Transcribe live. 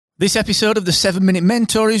This episode of the 7 Minute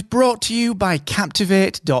Mentor is brought to you by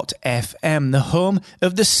Captivate.fm, the home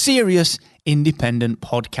of the serious independent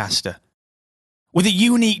podcaster. With a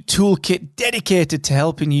unique toolkit dedicated to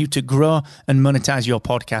helping you to grow and monetize your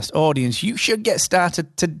podcast audience, you should get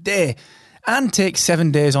started today and take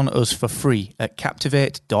 7 days on us for free at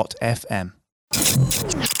Captivate.fm.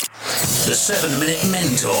 The 7 Minute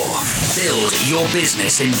Mentor. Build your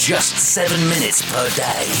business in just 7 minutes per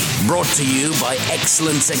day. Brought to you by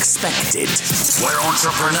Excellence Expected, where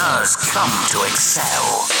entrepreneurs come to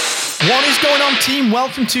excel. What is going on, team?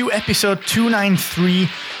 Welcome to episode 293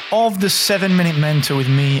 of the 7 Minute Mentor with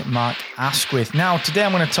me, Mark Asquith. Now, today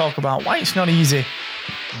I'm going to talk about why it's not easy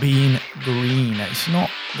being green. It's not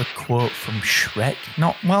the quote from Shrek.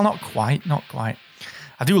 Not quite.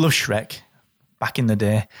 I do love Shrek. Back in the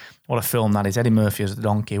day, what a film that is. Eddie Murphy as the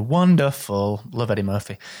donkey. Wonderful. Love Eddie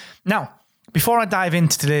Murphy. Now, before I dive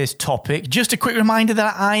into today's topic, just a quick reminder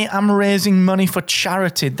that I am raising money for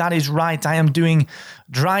charity. That is right. I am doing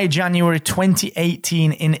Dry January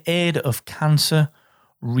 2018 in aid of cancer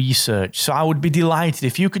research. So I would be delighted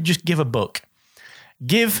if you could just give a buck.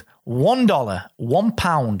 Give $1,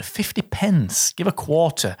 £1, 50 pence, give a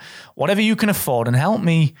quarter, whatever you can afford, and help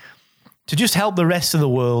me to just help the rest of the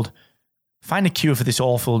world find a cure for this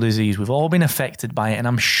awful disease. We've all been affected by it, and I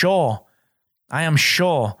am sure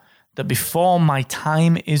that before my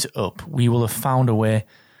time is up, we will have found a way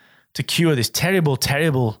to cure this terrible,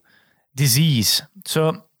 terrible disease.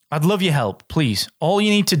 So I'd love your help, please. All you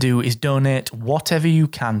need to do is donate whatever you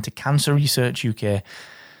can to Cancer Research UK.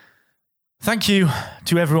 Thank you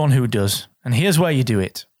to everyone who does. And here's where you do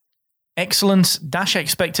it.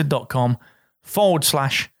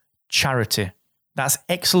 excellence-expected.com/charity. That's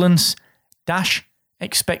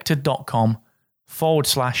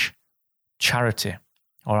excellence-expected.com/charity.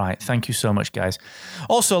 All right. Thank you so much, guys.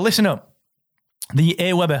 Also, listen up. The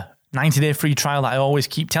Aweber 90-day free trial that I always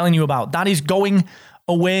keep telling you about, that is going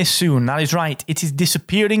away soon. That is right. It is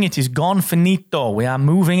disappearing. It is gone, finito. We are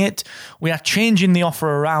moving it. We are changing the offer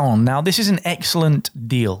around. Now, this is an excellent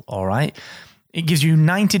deal, all right? It gives you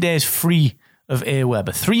 90 days free of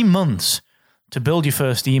Aweber, 3 months to build your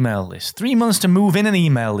first email list, 3 months to move in an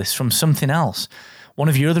email list from something else, one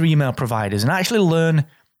of your other email providers, and actually learn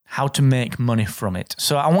how to make money from it.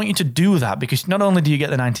 So I want you to do that, because not only do you get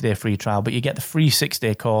the 90-day free trial, but you get the free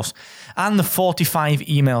 6-day course and the 45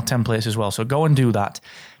 email templates as well. So go and do that.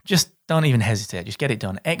 Just don't even hesitate. Just get it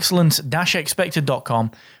done.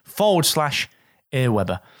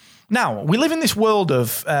 excellence-expected.com/Aweber. Now, we live in this world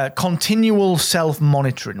of continual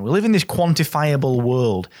self-monitoring. We live in this quantifiable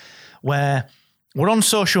world where we're on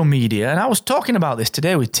social media, and I was talking about this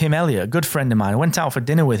today with Tim Elliott, a good friend of mine. I went out for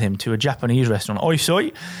dinner with him to a Japanese restaurant,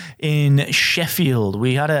 Oisoi, in Sheffield.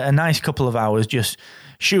 We had a nice couple of hours just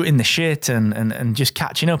shooting the shit and just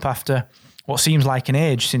catching up after what seems like an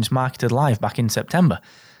age since Marketed Live back in September.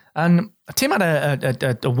 And Tim had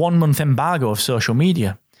a 1 month embargo of social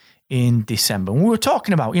media in December. And we were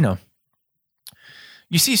talking about, you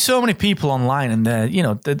see so many people online, and they're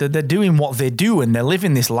doing what they do, and they're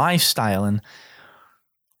living this lifestyle, and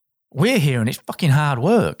we're here, and it's fucking hard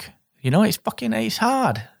work. It's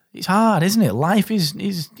hard. It's hard, isn't it? Life is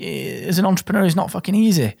as an entrepreneur is not fucking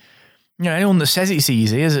easy. Anyone that says it's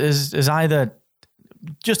easy is either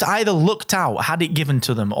looked out, had it given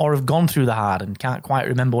to them, or have gone through the hard and can't quite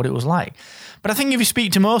remember what it was like. But I think if you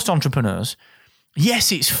speak to most entrepreneurs, yes,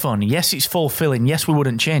 it's fun. Yes, it's fulfilling. Yes, we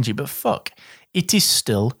wouldn't change it, but fuck, it is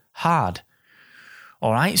still hard.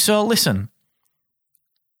 All right? So listen,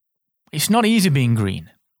 it's not easy being green.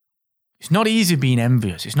 It's not easy being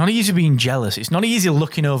envious. It's not easy being jealous. It's not easy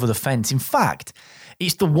looking over the fence. In fact,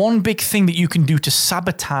 it's the one big thing that you can do to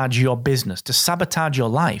sabotage your business, to sabotage your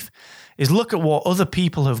life, is look at what other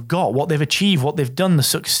people have got, what they've achieved, what they've done, the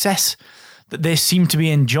success that they seem to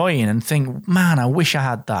be enjoying, and think, man, I wish I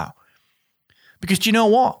had that. Because do you know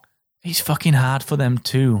what? It's fucking hard for them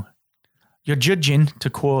too. You're judging,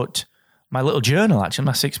 to quote my little journal, actually,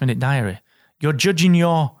 my 6-minute diary, you're judging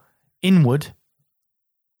your inward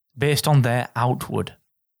based on their outward.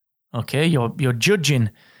 Okay? You're judging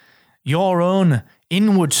your own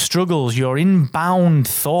inward struggles, your inbound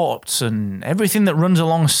thoughts, and everything that runs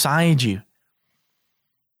alongside you.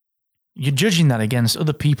 You're judging that against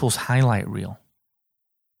other people's highlight reel.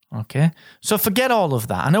 Okay? So forget all of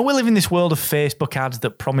that. I know we live in this world of Facebook ads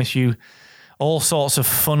that promise you all sorts of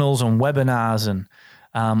funnels and webinars and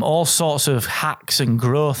all sorts of hacks and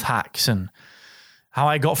growth hacks, and how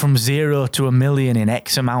I got from 0 to 1 million in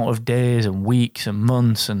X amount of days and weeks and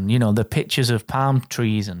months, and, the pictures of palm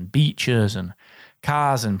trees and beaches and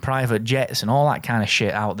cars and private jets and all that kind of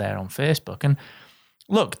shit out there on Facebook. And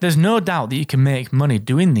look, there's no doubt that you can make money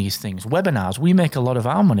doing these things. Webinars, we make a lot of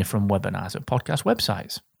our money from webinars at podcast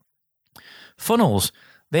websites. Funnels,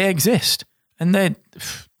 they exist, and they're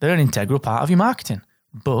an integral part of your marketing.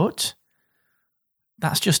 But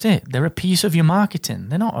that's just it. They're a piece of your marketing.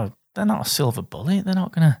 They're not a silver bullet. They're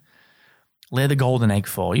not going to lay the golden egg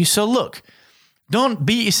for you. So look, don't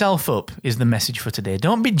beat yourself up is the message for today.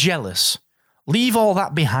 Don't be jealous. Leave all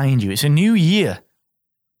that behind you. It's a new year.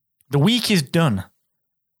 The week is done.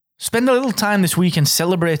 Spend a little time this weekend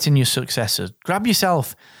celebrating your successes. Grab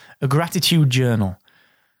yourself a gratitude journal.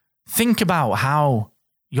 Think about how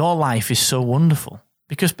your life is so wonderful.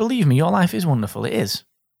 Because believe me, your life is wonderful. It is.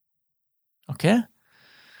 Okay?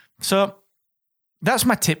 So that's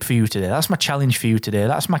my tip for you today. That's my challenge for you today.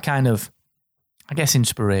 That's my kind of, I guess,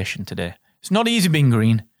 inspiration today. It's not easy being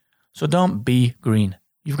green, so don't be green.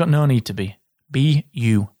 You've got no need to be. Be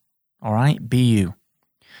you. All right? Be you.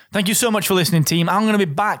 Thank you so much for listening, team. I'm going to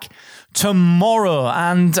be back tomorrow,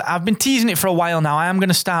 and I've been teasing it for a while now. I am going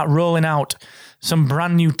to start rolling out some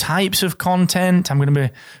brand new types of content. I'm going to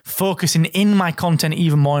be focusing in my content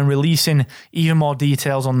even more and releasing even more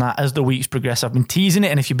details on that as the weeks progress. I've been teasing it,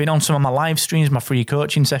 and if you've been on some of my live streams, my free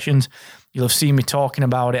coaching sessions, you'll have seen me talking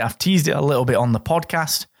about it. I've teased it a little bit on the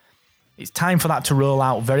podcast. It's time for that to roll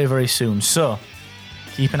out very, very soon. So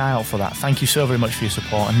keep an eye out for that. Thank you so very much for your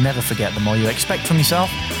support, and never forget, the more you expect from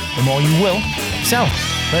yourself, the more you will excel.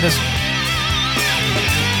 Laters.